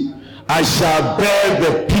attitude. I shall bear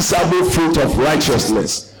the peaceable fruit of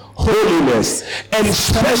righteousness, holiness, and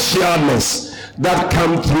specialness that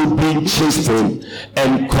come through being chastened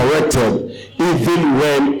and corrected, even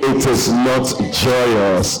when it is not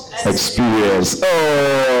joyous experience.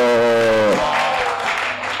 Oh.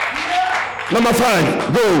 Number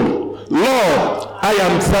five, go. Lord, I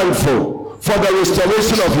am thankful for the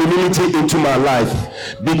restoration of humility into my life,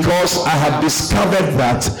 because I have discovered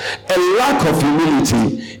that a lack of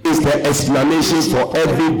humility is the explanation for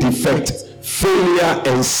every defect, failure,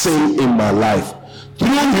 and sin in my life. Through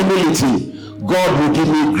humility, God will give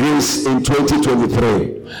me grace in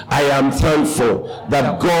 2023. I am thankful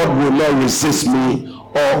that God will not resist me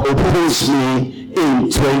or oppose me in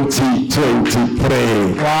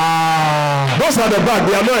 2023. Wow. Those at the back,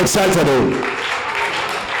 they are not excited.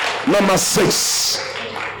 Number six,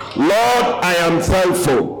 Lord, I am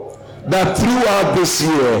thankful that throughout this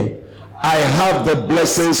year, I have the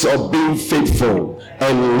blessings of being faithful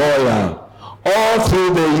and loyal. All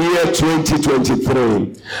through the year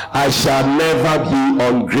 2023, I shall never be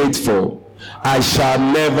ungrateful. I shall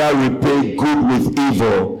never repay good with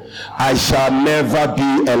evil. I shall never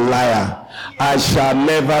be a liar. I shall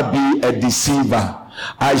never be a deceiver.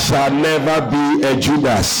 I shall never be a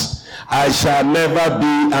Judas. I shall never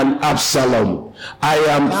be an Absalom. I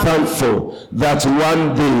am thankful that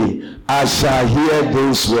one day I shall hear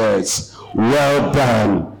those words, well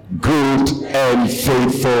done, good and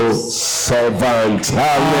faithful servant.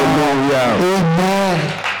 Hallelujah. Amen.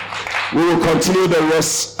 We will continue the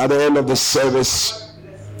rest at the end of the service.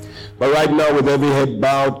 But right now, with every head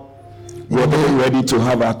bowed, we are getting ready to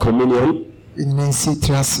have our communion.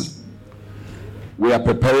 We are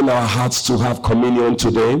preparing our hearts to have communion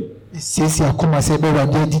today. The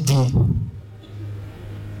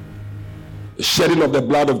shedding of the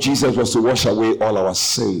blood of Jesus was to wash away all our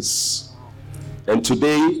sins. And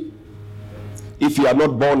today, if you are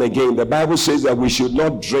not born again, the Bible says that we should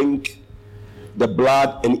not drink the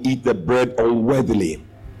blood and eat the bread unworthily.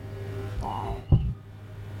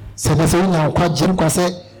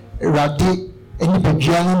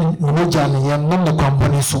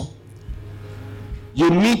 You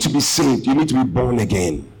need to be saved. You need to be born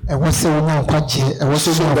again, so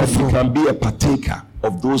that you can be a partaker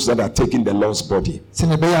of those that are taking the Lord's body.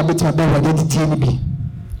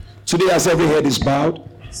 Today, as every head is bowed,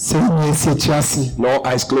 No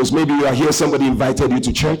eyes closed. Maybe you are here, somebody invited you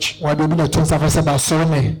to church. Or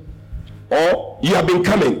you have been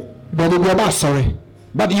coming, but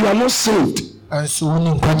you are not saved.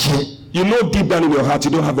 You know deep down in your heart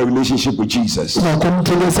you don't have a relationship with Jesus. You want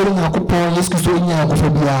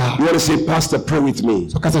to say, Pastor, pray with me.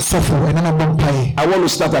 I want to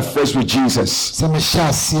start afresh with Jesus. In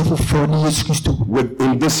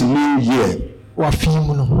this new year,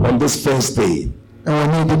 on this first day,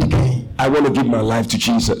 I want to give my life to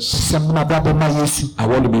Jesus. I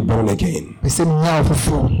want to be born again.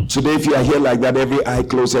 Today, if you are here like that, every eye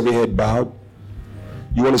closed, every head bowed,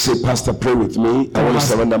 you want to say, Pastor, pray with me. I want to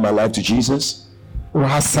surrender my life to Jesus.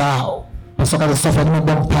 Wherever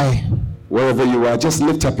you are, just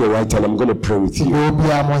lift up your right hand. I'm going to pray with you. You want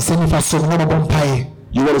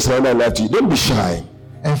to surrender your life to you. Don't be shy.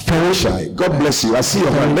 Don't shy. God bless you. I see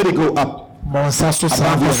your hand. Let it go up.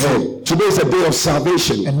 Above your head. Today is a day of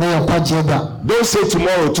salvation. Don't say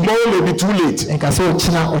tomorrow. Tomorrow may be too late. Let it go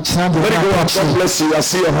up. God bless you. I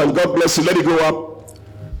see your hand. God bless you. Let it go up.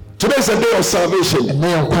 Today is a day of salvation. You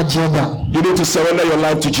need to surrender your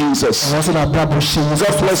life to Jesus. God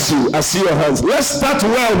bless you. I see your hands. Let's start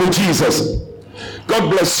well with Jesus.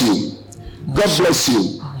 God bless you. God bless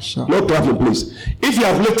you. No clapping, please. If you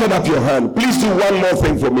have lifted up your hand, please do one more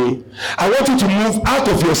thing for me. I want you to move out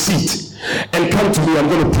of your seat and come to me. I'm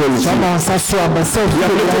going to pray with you. You have lifted up your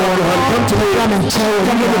hand. Come to me. I'm going to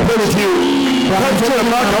pray with you. Come to the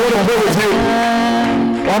back. I want to pray with you.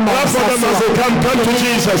 Come to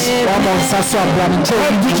Jesus.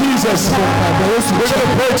 Come to Jesus. We're going to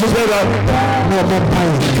pray together.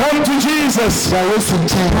 Come to Jesus. You want to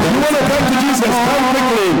come to Jesus? Come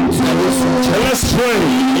quickly. And let's pray.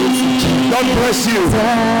 God bless you.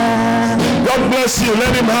 God bless you.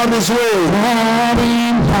 Let him have his way.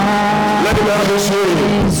 Let him have his way.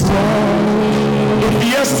 If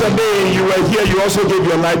yesterday you were here, you also gave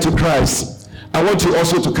your life to Christ, I want you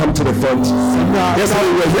also to come to the front. Yesterday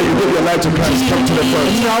you were here, you gave your life to Christ. Come to the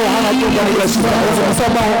front. God bless you.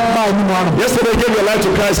 Yesterday you gave your life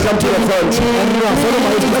to Christ. Come to the front.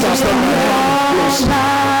 Let us stand by.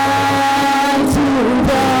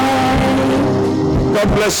 God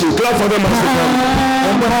bless you. Clap for them as they come.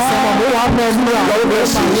 God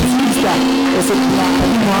bless you.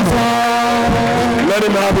 Let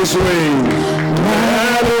him have his way.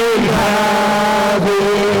 Let him have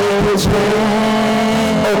his way.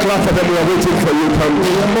 Oh, clap for them. We are waiting for you. Come.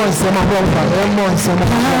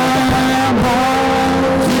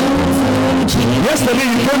 Yesterday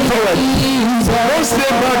you came forward. Don't stay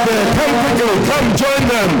back there. Come quickly. Come join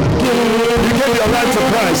them. You gave your life to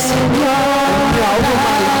Christ.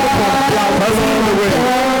 Come on the way.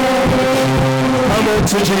 Come on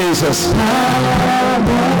to Jesus.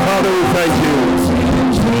 Father, we thank you.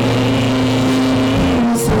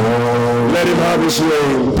 Let him have his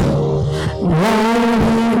way.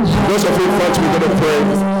 Those of you in front, we're going to pray.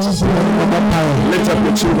 Lift up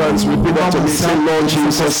your two hands. Repeat after me. Say, Lord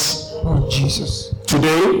Jesus. Lord Jesus.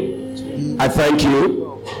 Today, I thank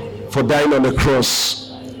you for dying on the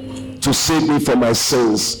cross to save me from my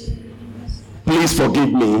sins. Please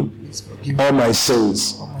forgive me all my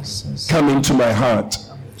sins. Come into my heart.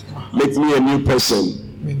 Make me a new person.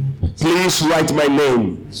 Please write my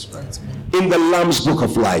name in the Lamb's Book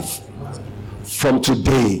of Life. From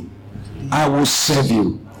today, I will serve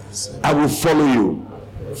you. I will follow you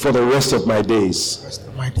for the rest of my days.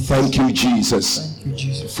 Thank you, Jesus,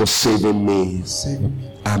 for saving me.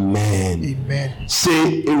 Amen.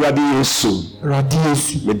 Say, Iradi Yesu.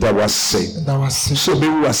 Medawase. So be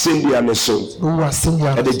wasendi aneso.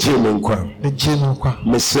 Ede jemenkwa.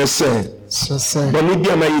 Mesese. Boni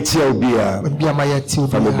bia ma yetia obia.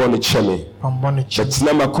 Fa me boni cheme.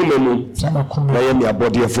 Betina makume mu. Na ye me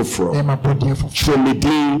abode afoforo.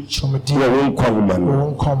 Chomedi. Na wonkwa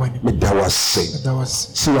womano. Medawase.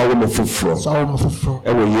 Si wa wo me foforo.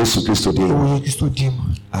 Ewo Yesu Kristo din.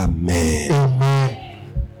 Amen.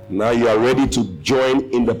 Now you are ready to join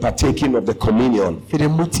in the partaking of the communion. The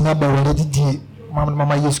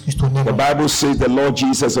Bible says the Lord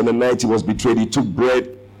Jesus, on the night he was betrayed, he took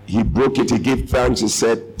bread, he broke it, he gave thanks, he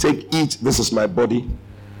said, "Take, eat, this is my body,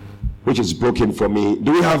 which is broken for me."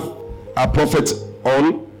 Do we have our prophet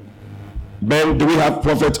on? Ben, do we have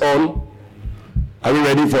prophet on? Are you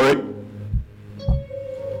ready for it?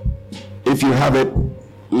 If you have it,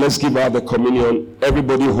 let's give out the communion.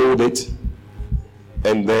 Everybody hold it.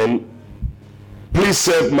 And then, please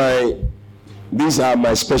serve these are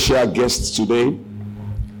my special guests today.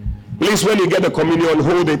 Please, when you get the communion,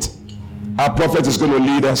 hold it. Our prophet is going to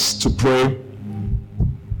lead us to pray.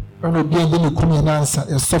 So we're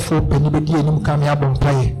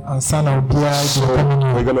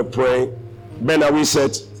going to pray. Ben, are we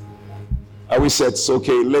set? Are we set? So,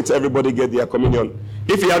 okay, let everybody get their communion.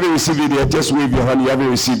 If you haven't received it yet, just wave your hand. You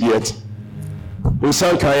haven't received yet.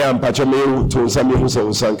 Unsankaya and Pachameu to Unsamihusa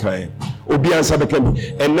Unsankaya. Obian Sabakam.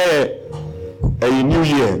 And then a new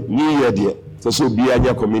year, dear. So be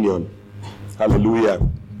your communion. Hallelujah.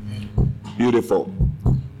 Beautiful.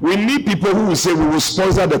 We need people who will say we will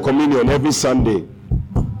sponsor the communion every Sunday.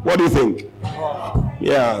 What do you think?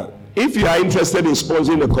 Yeah. If you are interested in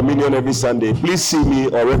sponsoring the communion every Sunday, please see me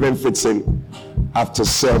or Reverend Fitzin after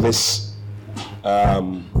service.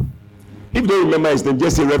 If you don't remember his name,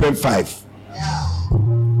 just say Reverend 5.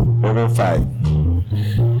 Reverend 5.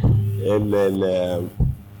 And then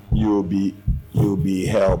you'll be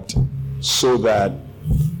helped so that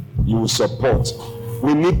you will support.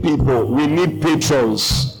 We need people, we need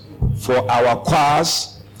patrons for our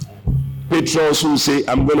choirs. Patrons who say,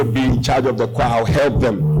 I'm going to be in charge of the choir, I'll help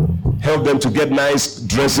them to get nice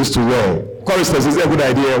dresses to wear. Choristers, is that a good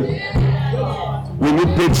idea? We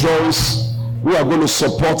need patrons who are going to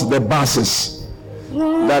support the buses,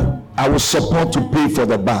 that I will support to pay for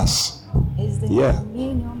the bus. Yeah.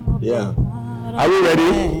 Are we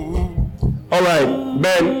ready? All right,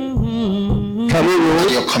 Ben, can we roll?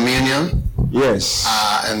 Your communion. Yes.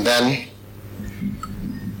 And then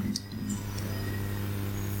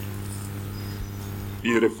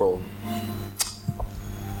beautiful.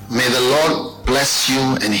 May the Lord bless you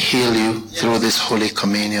and heal you through this Holy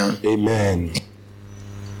Communion. Amen.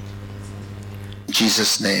 In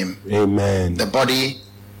Jesus' name. Amen. The body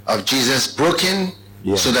of Jesus broken,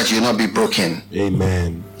 yes, so that you not be broken.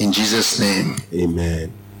 Amen. In Jesus' name.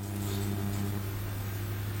 Amen.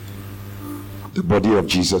 The body of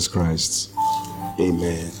Jesus Christ.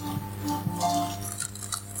 Amen.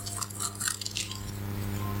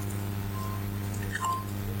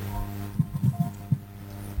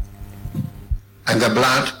 And the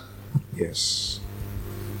blood? Yes.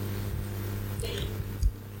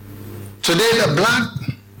 Today the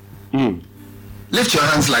blood. Lift your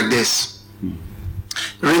hands like this.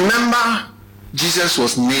 Remember, Jesus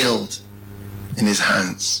was nailed in his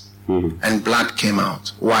hands and blood came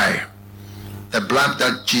out. Why? The blood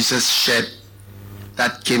that Jesus shed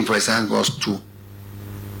that came from his hands was to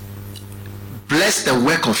bless the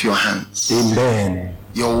work of your hands. Amen.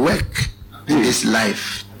 Your work in this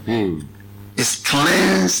life is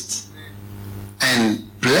cleansed and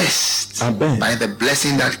blessed. Amen. By the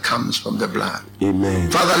blessing that comes from the blood. Amen.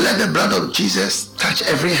 Father, let the blood of Jesus touch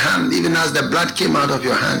every hand, even as the blood came out of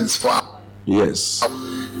your hands. Yes.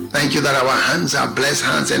 Thank you that our hands are blessed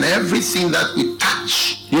hands, and everything that we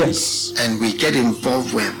touch, yes, and we get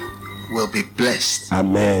involved with will be blessed.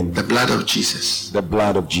 Amen. The blood of Jesus. The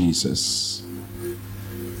blood of Jesus.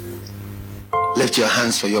 Lift your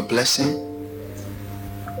hands for your blessing.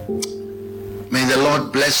 May the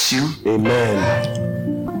Lord bless you. Amen.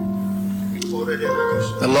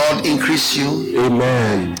 The Lord increase you.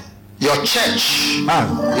 Amen. Your church,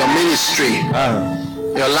 your ministry,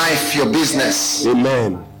 your life, your business.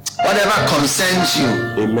 Amen. Whatever concerns you.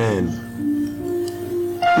 Amen.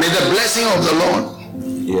 May the blessing of the Lord,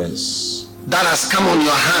 yes, that has come on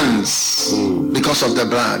your hands because of the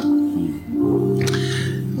blood.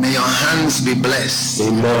 May your hands be blessed.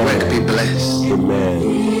 Amen. Your work be blessed. Amen.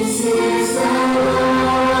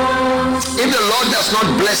 If the Lord does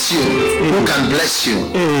not bless you, who can bless you?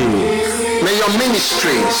 May your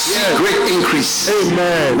ministry see great increase.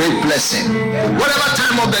 Amen. Great blessing. Whatever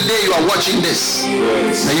time of the day you are watching this,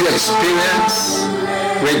 may you experience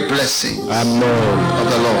great blessing. Amen. Of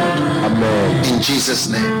the Lord. Amen. In Jesus'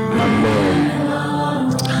 name. Amen.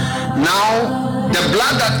 Now, the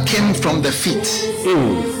blood that came from the feet,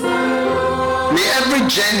 may every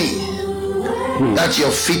journey that your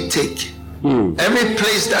feet take, every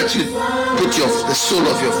place that you put the sole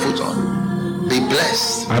of your foot on, be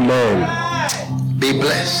blessed. Amen. Be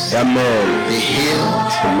blessed. Amen. Be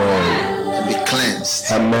healed. Amen. And be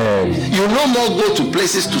cleansed. Amen. You no more go to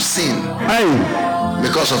places to sin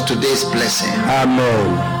because of today's blessing.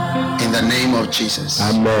 Amen. In the name of Jesus.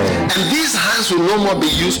 Amen. And these hands will no more be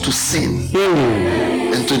used to sin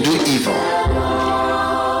and to do evil.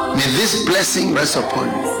 May this blessing rest upon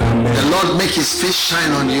you. Amen. The Lord make his face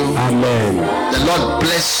shine on you. Amen. The Lord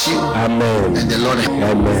bless you. Amen. And the Lord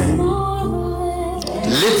Amen.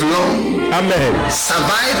 live long. Amen.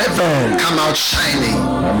 Survive ever. Come out shining.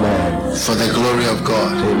 Amen. For the glory of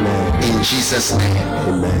God. Amen. In Jesus' name.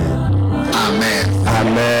 Amen. Amen.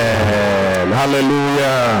 Amen.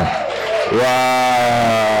 Hallelujah.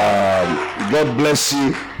 Wow. God bless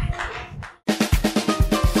you.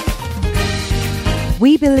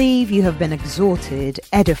 We believe you have been exhorted,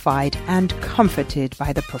 edified, and comforted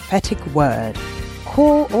by the prophetic word.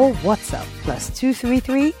 Call or WhatsApp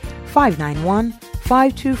 +233 591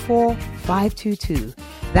 524 522.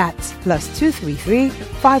 That's +233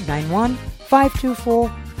 591 524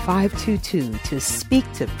 522 to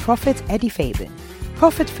speak to Prophet Eddie Fabian.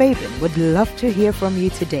 Prophet Fabian would love to hear from you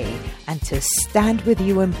today and to stand with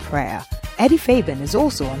you in prayer. Eddie Fabian is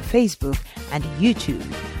also on Facebook and YouTube.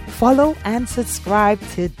 Follow and subscribe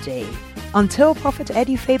today. Until Prophet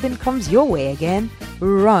Eddie Fabian comes your way again,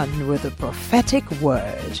 run with the prophetic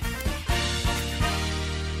word.